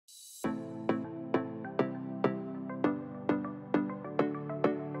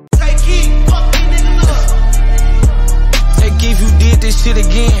this shit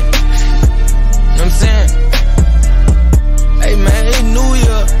again. You know what I'm saying? Hey man, it's New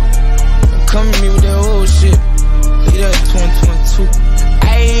Year. Don't come to me with that old shit. Leave that 2022.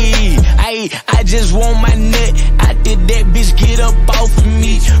 Ayy, I just want my nut. I did that bitch get up off of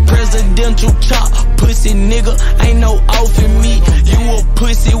me. Presidential chop, pussy nigga, ain't no offin me. You a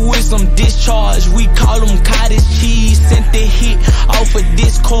pussy with some discharge. We call them cottage cheese. Sent the hit off of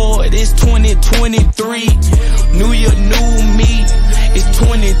Discord. It's 2023. New year, new me. It's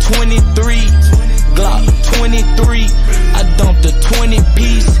 2023. Glock 23. I dumped a 20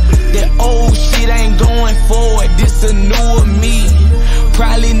 piece. That old shit ain't going forward. This a newer me.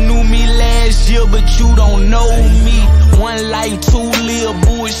 Probably knew me last year, but you don't know me. One life, two live,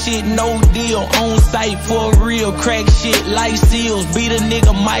 bullshit, no deal. Onsight for real, crack shit, life seals. Beat a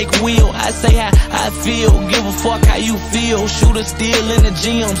nigga, MikeWill. I say how I feel, give a fuck how you feel. Shooter still in the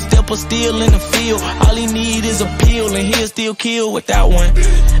gym, stepper still in the field. All he need is a pill, and he'll still kill without one.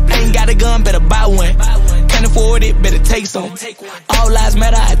 Ain't got a gun, better buy one. Can't afford it, better take some. All lives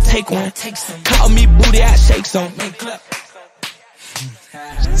matter, I take one. Call me booty, I shake some.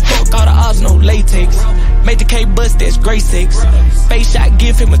 Fuck all the odds, no latex. Make the K bust, that's great sex. Face shot,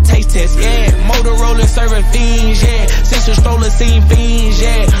 give him a taste test, yeah. Motorola serving fiends, yeah. Central stroller, seen fiends,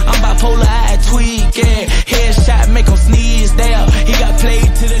 yeah. I'm bipolar, I tweak, yeah. Headshot, make him sneeze, there. He got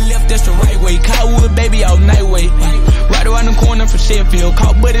played to the left, that's the right way. Cottonwood, baby, all night way. Right around the corner from Sheffield.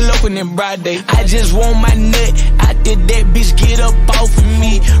 Caught buddy local in broad day. I just want my nut. I did that bitch get up off of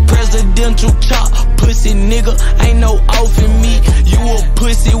me. Presidential chop, pussy nigga, ain't no offin me. You a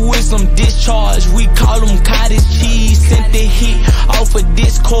pussy with some discharge. We call them cottage cheese. Sent the hit off of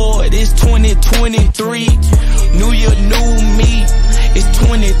Discord. It's 2023. New year, new me. It's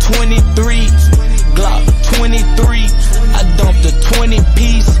 2023. Glock 23. I dumped a 20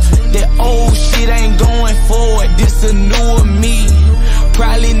 piece. That old shit ain't going forward. This a newer me.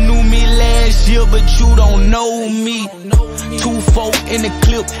 Probably knew me last year, but you don't know me. 2-4 in the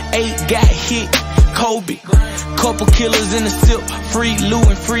clip, 8 got hit. Kobe, couple killers in the sip, free Lou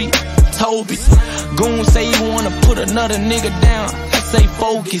and free Toby. Goon say you wanna put another nigga down, I say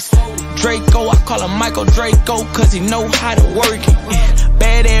focus. Draco, I call him Michael Draco, cause he know how to work it.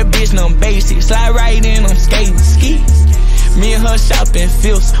 Bad ass bitch, none basic, slide right in, I'm skating, skis. Me and her shopping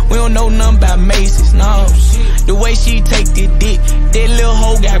filths, we don't know nothing about Macy's, no. The way she take the dick, that little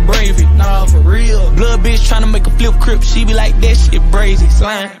hoe got bravery, nah, for real. Blood bitch tryna make a flip crip, she be like, that shit brazy,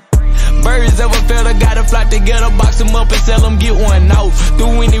 slime. Birds of a feather, gotta flock together, box them up and sell them, get one out.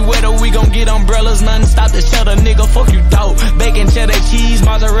 Through any weather, we gon' get umbrellas, nothing stop the shutter, nigga, fuck you dog. Bacon, cheddar, cheese,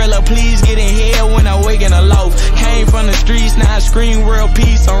 mozzarella, please get in here when I wake in a loaf. Came from the streets, now I scream world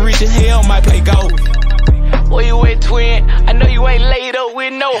peace, I'm rich as hell, might play golf. Where you at, twin? I know you ain't laid up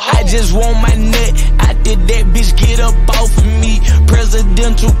with no hoe. I just want my nut. I did that bitch get up off of me.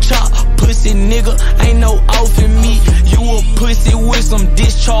 Presidential chop, pussy nigga, ain't no offin me. You a pussy with some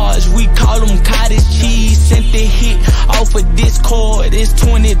discharge. We call them cottage cheese. Sent the hit off of Discord. It's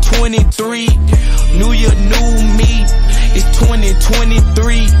 2023. New year, new me. It's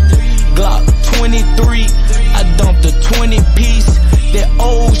 2023. Glock 23. I dumped a 20 piece. That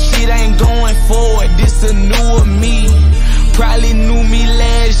old shit ain't going forward. This a newer me. Probably knew me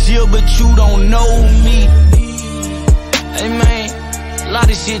last year, but you don't know me. Hey man, a lot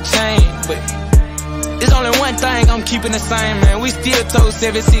of shit changed, but there's only one thing I'm keeping the same, man. We still told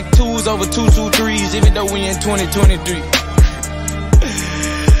 762s over 223s, even though we in 2023.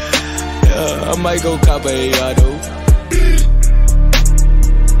 I might go cop a AR though.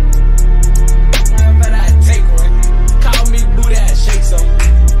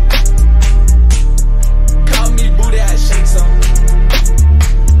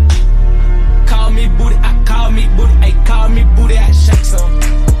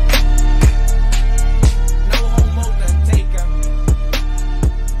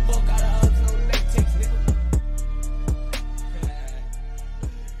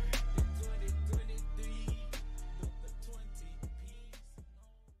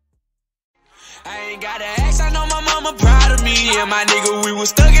 I ain't gotta ask, I know my mama proud of me. And my nigga, we was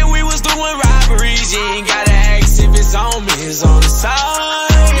stuck and we was doing robberies. You ain't gotta ask if it's on me, it's on the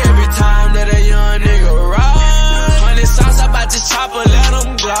side. Every time that a young nigga ride, 100 sauce about this chopper, let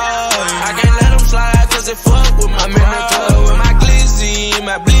him glide. I can't let him slide cause it fuck with my mind. I'm in the club with my glizzy,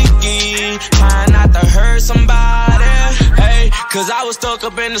 my blicky, trying not to hurt somebody. Hey, cause I was stuck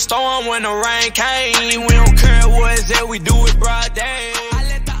up in the storm when the rain came. We don't care what it's at, we do it broad day.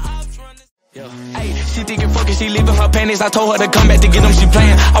 Hey, She thinking fucking, she leaving her panties. I told her to come back to get them, she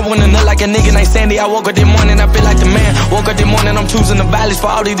playing. I wanna nut like a nigga named Sandy. I woke up this morning, I feel like the man. Woke up this morning, I'm choosing the violence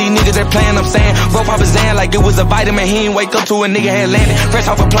for all these niggas that playing. I'm saying, bro, Papa Zan like it was a vitamin. He ain't wake up to a nigga had landed. Fresh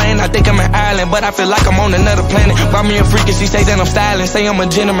off a plane, I think I'm in Ireland, but I feel like I'm on another planet. Brought me a freak and she say that I'm styling. Say I'm a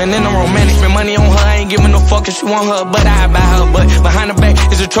gentleman and I'm romantic. Spend money on her, I ain't giving no fuck if she want her, but I buy her. But behind her back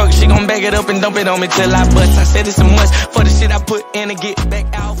is a truck, she gon' back it up and dump it on me till I bust. I said it's a must for the shit I put in and get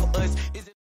back out for us.